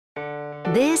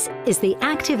This is the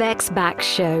ActiveX Back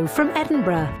Show from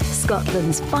Edinburgh,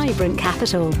 Scotland's vibrant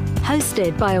capital.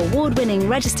 Hosted by award-winning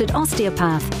registered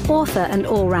osteopath, author and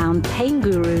all-round pain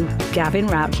guru, Gavin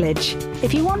Routledge.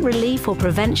 If you want relief or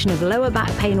prevention of lower back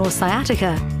pain or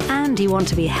sciatica, and you want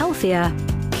to be healthier,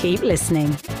 keep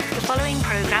listening. The following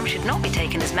programme should not be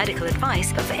taken as medical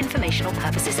advice, but for informational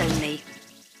purposes only.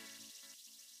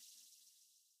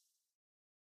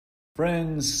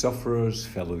 Friends, sufferers,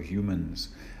 fellow humans,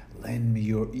 lend me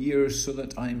your ears so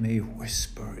that I may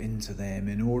whisper into them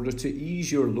in order to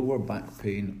ease your lower back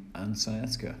pain and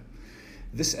sciatica.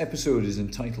 This episode is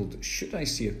entitled, Should I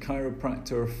See a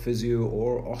Chiropractor, Physio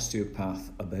or Osteopath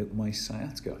about my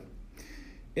sciatica?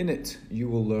 In it, you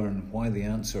will learn why the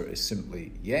answer is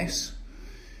simply yes,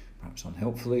 perhaps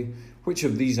unhelpfully, which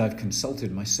of these I've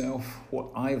consulted myself, what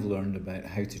I've learned about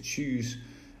how to choose,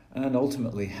 and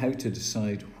ultimately how to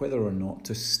decide whether or not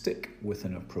to stick with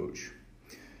an approach.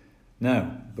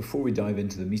 Now, before we dive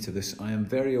into the meat of this, I am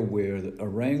very aware that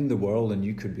around the world, and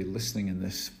you could be listening in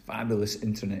this fabulous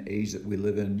internet age that we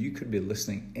live in, you could be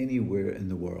listening anywhere in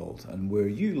the world. And where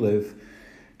you live,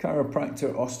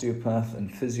 chiropractor, osteopath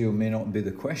and physio may not be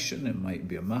the question. It might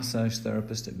be a massage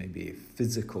therapist, it may be a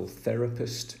physical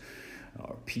therapist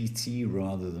or PT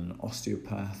rather than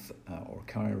osteopath or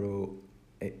chiro.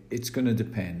 It's going to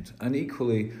depend. And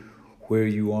equally, where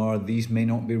you are, these may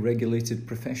not be regulated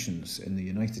professions. In the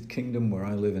United Kingdom, where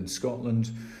I live in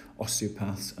Scotland,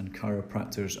 osteopaths and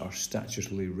chiropractors are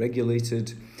statutorily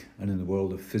regulated. And in the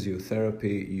world of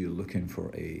physiotherapy, you're looking for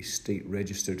a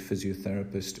state-registered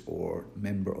physiotherapist or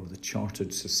member of the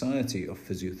Chartered Society of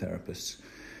Physiotherapists.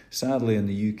 Sadly, in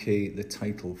the UK, the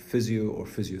title physio or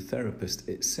physiotherapist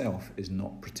itself is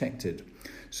not protected.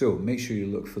 So make sure you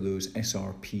look for those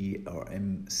SRP or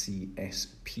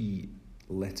MCSP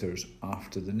letters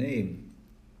after the name.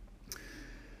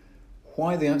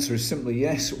 Why the answer is simply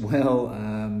yes?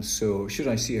 Well, so should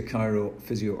I see a chiro,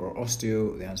 physio or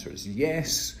osteo? The answer is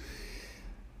yes.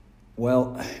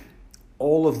 Well,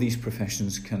 all of these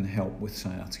professions can help with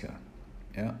sciatica.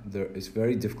 Yeah, it's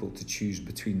very difficult to choose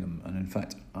between them. And in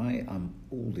fact, I am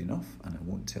old enough, and I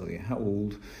won't tell you how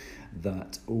old,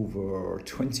 that over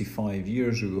 25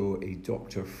 years ago, a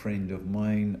doctor friend of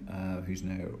mine, who's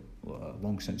now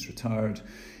long since retired,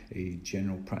 a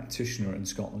general practitioner in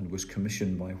Scotland, was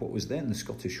commissioned by what was then the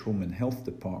Scottish Home and Health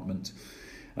Department,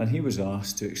 and he was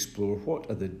asked to explore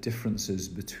what are the differences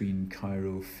between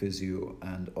chiro, physio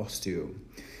and osteo.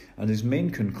 And his main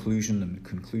conclusion, and the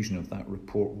conclusion of that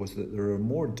report, was that there are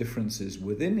more differences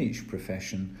within each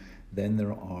profession than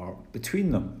there are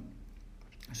between them.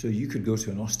 So you could go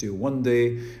to an osteo one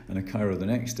day and a chiro the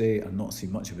next day and not see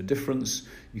much of a difference.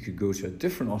 You could go to a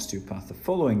different osteopath the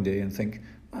following day and think,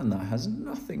 man, that has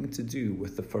nothing to do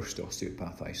with the first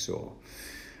osteopath I saw.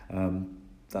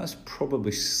 That's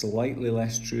probably slightly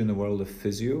less true in the world of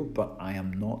physio, but I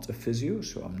am not a physio,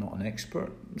 so I'm not an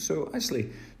expert. So actually,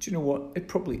 do you know what? It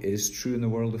probably is true in the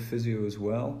world of physio as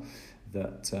well,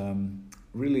 that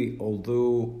really,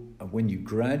 although when you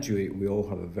graduate, we all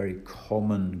have a very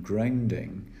common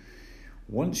grounding,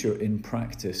 once you're in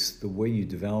practice, the way you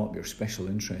develop your special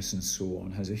interests and so on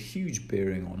has a huge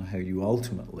bearing on how you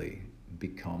ultimately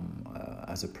become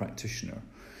as a practitioner.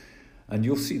 And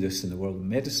you'll see this in the world of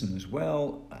medicine as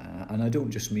well, and I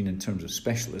don't just mean in terms of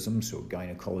specialism, so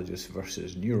gynecologist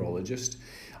versus neurologist.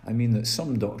 I mean that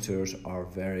some doctors are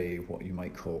very, what you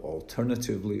might call,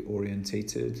 alternatively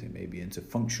orientated. They may be into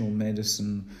functional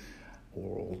medicine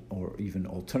or even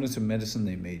alternative medicine.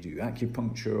 They may do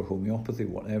acupuncture, homeopathy,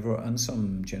 whatever. And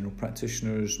some general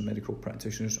practitioners, medical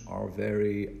practitioners are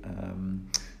very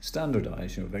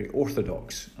standardised, very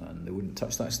orthodox, and they wouldn't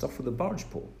touch that stuff with a barge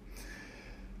pole.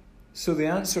 So the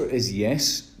answer is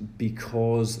yes,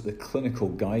 because the clinical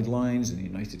guidelines in the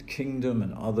United Kingdom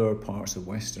and other parts of the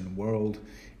Western world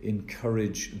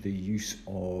encourage the use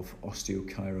of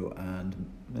osteochiro and,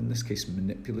 in this case,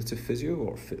 manipulative physio,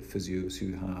 or physios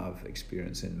who have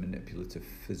experience in manipulative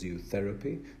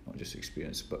physiotherapy, not just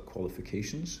experience but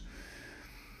qualifications.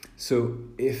 So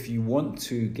if you want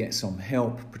to get some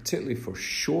help, particularly for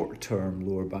short-term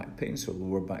lower back pain, so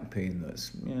lower back pain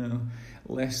that's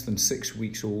less than 6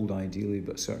 weeks old ideally,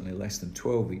 but certainly less than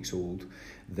 12 weeks old,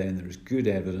 then there's good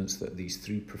evidence that these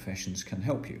three professions can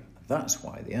help you. That's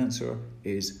why the answer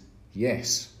is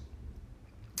yes.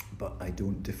 But I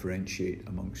don't differentiate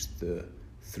amongst the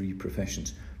three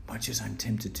professions, much as I'm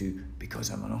tempted to because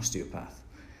I'm an osteopath.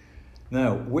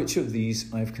 Now, which of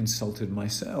these I've consulted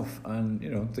myself? And,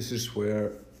 this is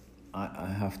where I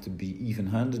have to be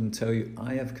even-handed and tell you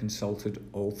I have consulted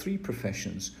all three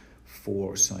professions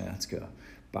for sciatica.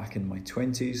 Back in my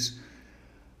 20s,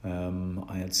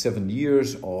 I had 7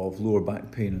 years of lower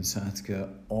back pain and sciatica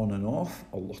on and off,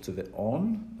 a lot of it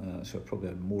on, so I probably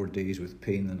had more days with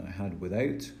pain than I had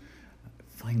without.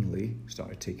 Finally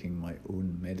started taking my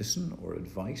own medicine or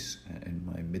advice in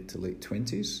my mid to late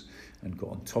 20s and got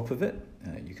on top of it.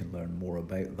 You can learn more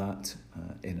about that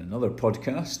in another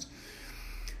podcast.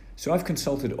 So I've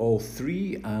consulted all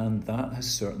three, and that has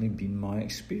certainly been my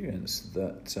experience,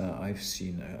 that I've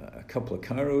seen a couple of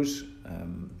chiros,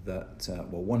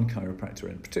 one chiropractor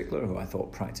in particular who I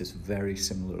thought practiced very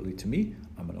similarly to me.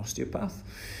 I'm an osteopath.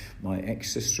 My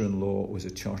ex-sister-in-law was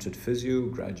a chartered physio,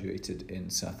 graduated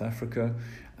in South Africa,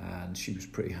 and she was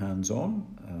pretty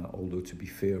hands-on, although to be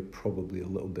fair, probably a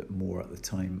little bit more at the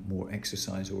time, more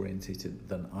exercise-orientated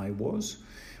than I was,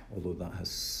 although that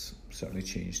has certainly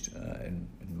changed in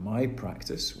my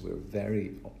practice. We're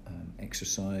very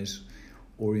exercise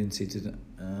orientated,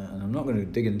 and I'm not going to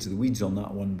dig into the weeds on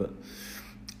that one, but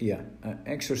yeah,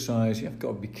 exercise, you've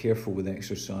got to be careful with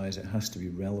exercise. It has to be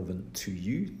relevant to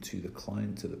you, to the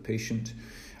client, to the patient,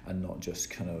 and not just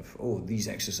kind of, these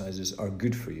exercises are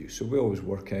good for you. So we always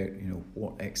work out,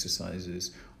 what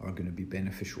exercises are going to be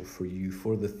beneficial for you,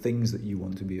 for the things that you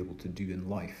want to be able to do in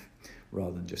life,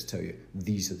 rather than just tell you,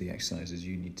 these are the exercises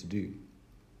you need to do.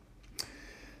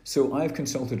 So I've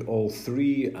consulted all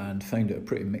three and found it a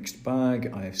pretty mixed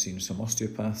bag. I have seen some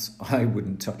osteopaths I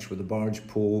wouldn't touch with a barge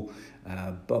pole,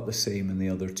 but the same in the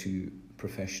other two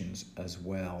professions as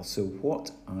well. So what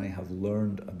I have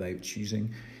learned about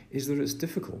choosing is that it's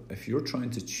difficult. If you're trying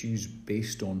to choose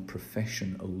based on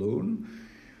profession alone,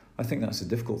 I think that's a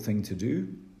difficult thing to do.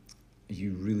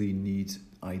 You really need,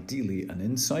 ideally, an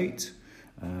insight.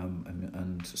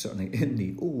 And certainly in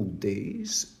the old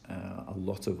days, a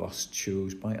lot of us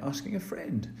chose by asking a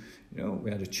friend. We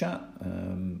had a chat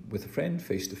with a friend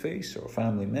face to face, or a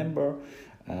family member,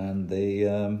 and they,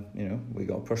 we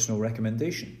got a personal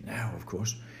recommendation. Now, of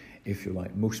course, if you're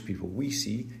like most people we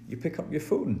see, you pick up your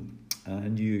phone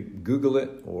and you Google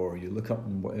it, or you look up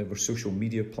on whatever social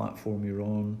media platform you're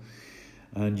on,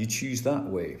 and you choose that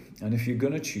way. And if you're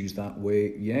going to choose that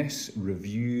way, yes,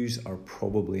 reviews are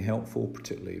probably helpful,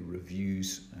 particularly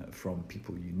reviews from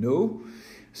people you know.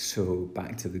 So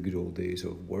back to the good old days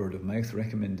of word of mouth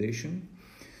recommendation.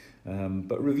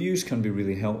 But reviews can be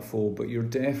really helpful, but you're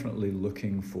definitely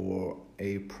looking for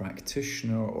a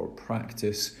practitioner or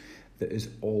practice that is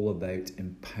all about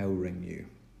empowering you.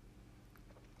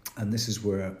 And this is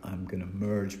where I'm going to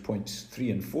merge points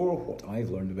 3 and 4, what I've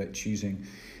learned about choosing,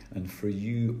 and for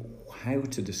you, how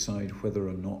to decide whether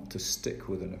or not to stick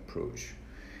with an approach.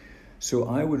 So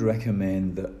I would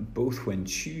recommend that both when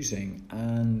choosing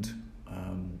and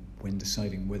when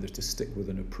deciding whether to stick with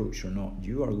an approach or not,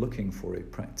 you are looking for a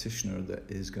practitioner that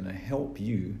is going to help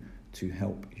you to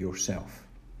help yourself.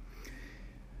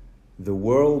 The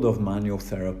world of manual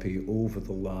therapy over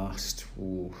the last,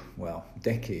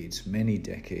 decades, many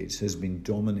decades, has been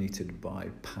dominated by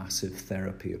passive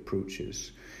therapy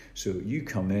approaches. So you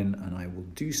come in and I will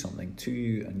do something to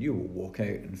you and you will walk out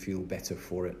and feel better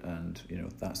for it, and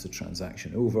that's the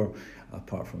transaction over,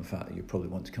 apart from the fact that you probably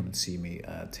want to come and see me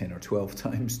 10 or 12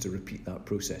 times to repeat that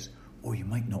process. Or you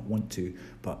might not want to,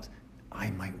 but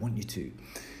I might want you to.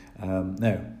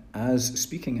 Now,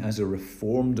 speaking as a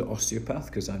reformed osteopath,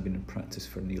 because I've been in practice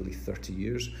for nearly 30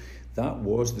 years, that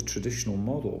was the traditional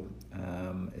model.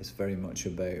 It's very much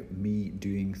about me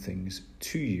doing things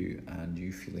to you and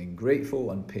you feeling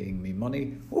grateful and paying me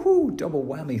money. Woohoo! Double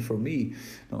whammy for me.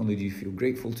 Not only do you feel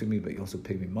grateful to me, but you also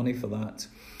pay me money for that.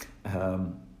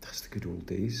 That's the good old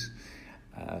days.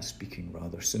 Speaking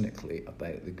rather cynically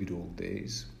about the good old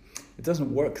days. It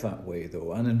doesn't work that way,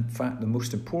 though, and in fact the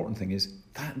most important thing is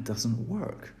that doesn't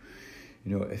work.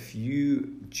 If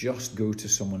you just go to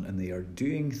someone and they are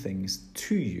doing things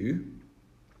to you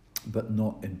but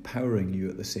not empowering you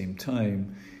at the same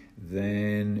time,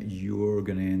 then you're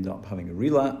going to end up having a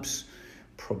relapse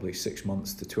probably 6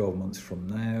 months to 12 months from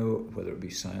now, whether it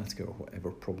be sciatica or whatever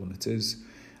problem it is,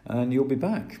 and you'll be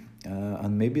back.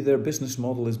 And maybe their business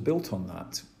model is built on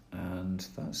that. And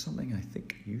that's something I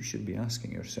think you should be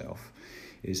asking yourself,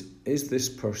 is this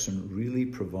person really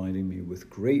providing me with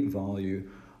great value?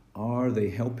 Are they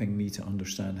helping me to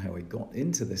understand how I got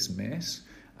into this mess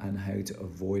and how to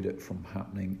avoid it from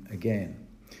happening again?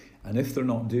 And if they're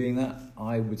not doing that,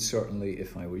 I would certainly,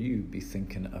 if I were you, be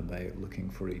thinking about looking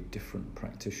for a different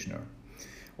practitioner,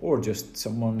 or just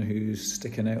someone who's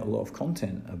sticking out a lot of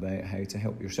content about how to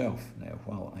help yourself. Now,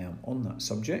 while I am on that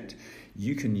subject,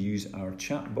 you can use our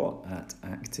chatbot at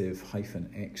active-x.co.uk.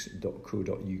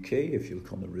 If you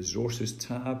look on the resources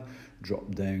tab,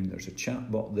 drop down, there's a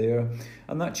chatbot there,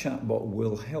 and that chatbot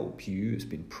will help you. It's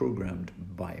been programmed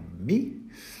by me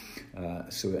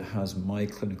So it has my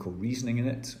clinical reasoning in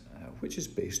it, which is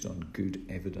based on good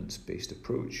evidence-based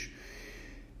approach.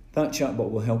 That chatbot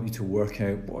will help you to work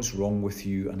out what's wrong with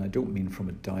you, and I don't mean from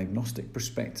a diagnostic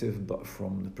perspective, but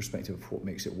from the perspective of what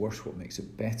makes it worse, what makes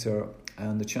it better.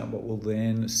 And the chatbot will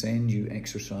then send you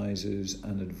exercises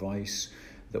and advice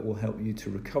that will help you to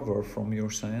recover from your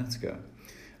sciatica.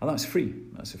 And that's free.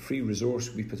 That's a free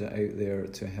resource. We put it out there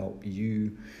to help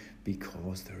you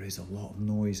because there is a lot of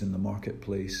noise in the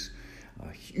marketplace.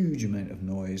 A huge amount of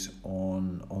noise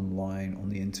online, on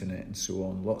the internet and so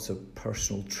on. Lots of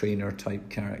personal trainer type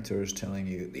characters telling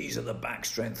you, these are the back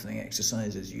strengthening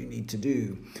exercises you need to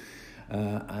do.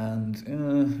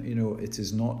 It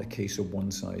is not a case of one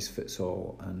size fits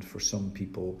all. And for some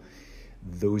people,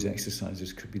 those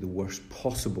exercises could be the worst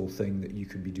possible thing that you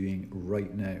could be doing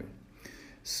right now.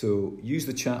 So use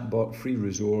the chatbot, free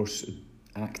resource,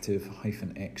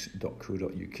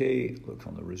 active-x.co.uk. Look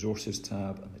on the resources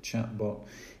tab and the chatbot.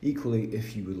 Equally,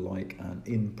 if you would like an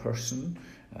in-person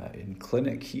in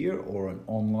clinic here or an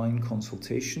online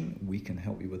consultation, we can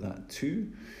help you with that too.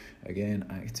 Again,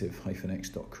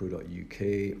 active-x.co.uk,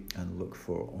 and look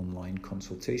for online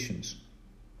consultations.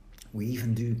 We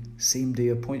even do same-day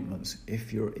appointments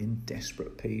if you're in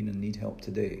desperate pain and need help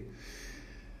today.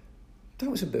 That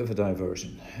was a bit of a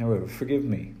diversion. However, forgive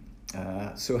me.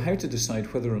 So how to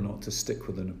decide whether or not to stick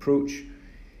with an approach?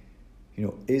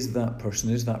 Is that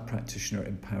practitioner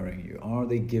empowering you? Are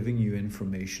they giving you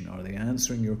information? Are they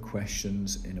answering your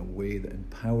questions in a way that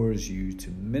empowers you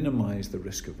to minimize the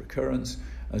risk of recurrence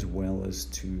as well as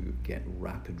to get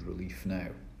rapid relief now?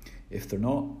 If they're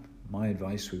not, my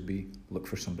advice would be look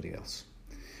for somebody else.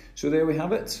 So there we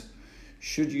have it.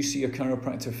 Should you see a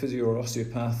chiropractor, physio or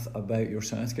osteopath about your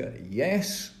sciatica?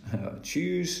 Yes.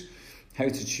 Choose. How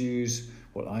to choose,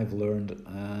 what I've learned,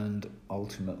 and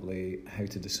ultimately how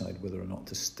to decide whether or not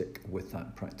to stick with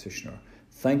that practitioner.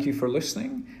 Thank you for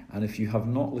listening, and if you have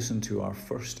not listened to our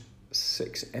first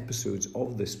 6 episodes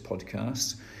of this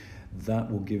podcast, that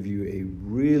will give you a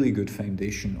really good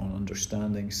foundation on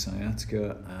understanding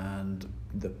sciatica and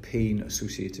the pain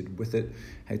associated with it,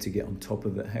 how to get on top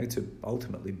of it, how to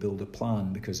ultimately build a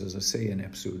plan, because as I say in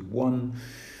episode 1,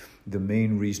 the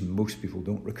main reason most people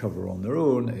don't recover on their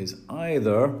own is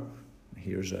either,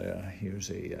 here's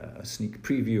a sneak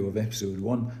preview of episode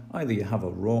 1, either you have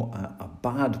a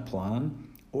bad plan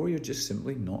or you're just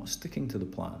simply not sticking to the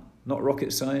plan. Not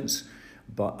rocket science,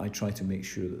 but I try to make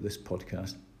sure that this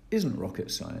podcast isn't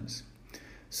rocket science.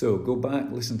 So go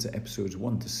back, listen to episodes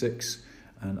 1 to 6,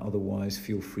 and otherwise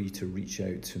feel free to reach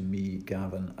out to me,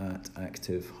 Gavin, at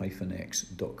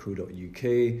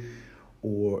active-x.co.uk,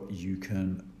 or you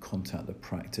can contact the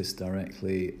practice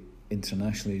directly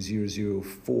internationally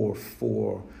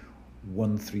 0044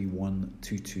 131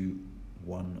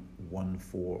 221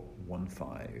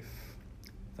 1415.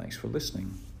 Thanks for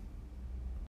listening.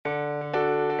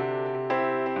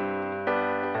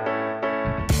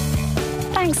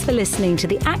 Thanks for listening to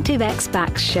the ActiveX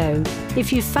Backs show.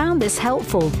 If you found this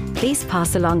helpful, please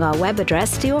pass along our web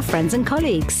address to your friends and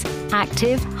colleagues,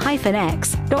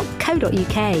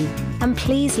 active-x.co.uk, and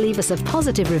please leave us a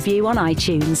positive review on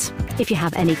iTunes. If you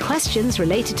have any questions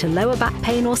related to lower back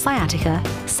pain or sciatica,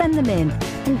 send them in,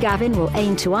 and Gavin will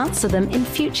aim to answer them in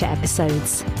future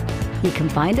episodes. You can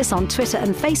find us on Twitter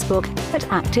and Facebook at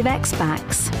ActiveX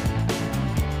Backs.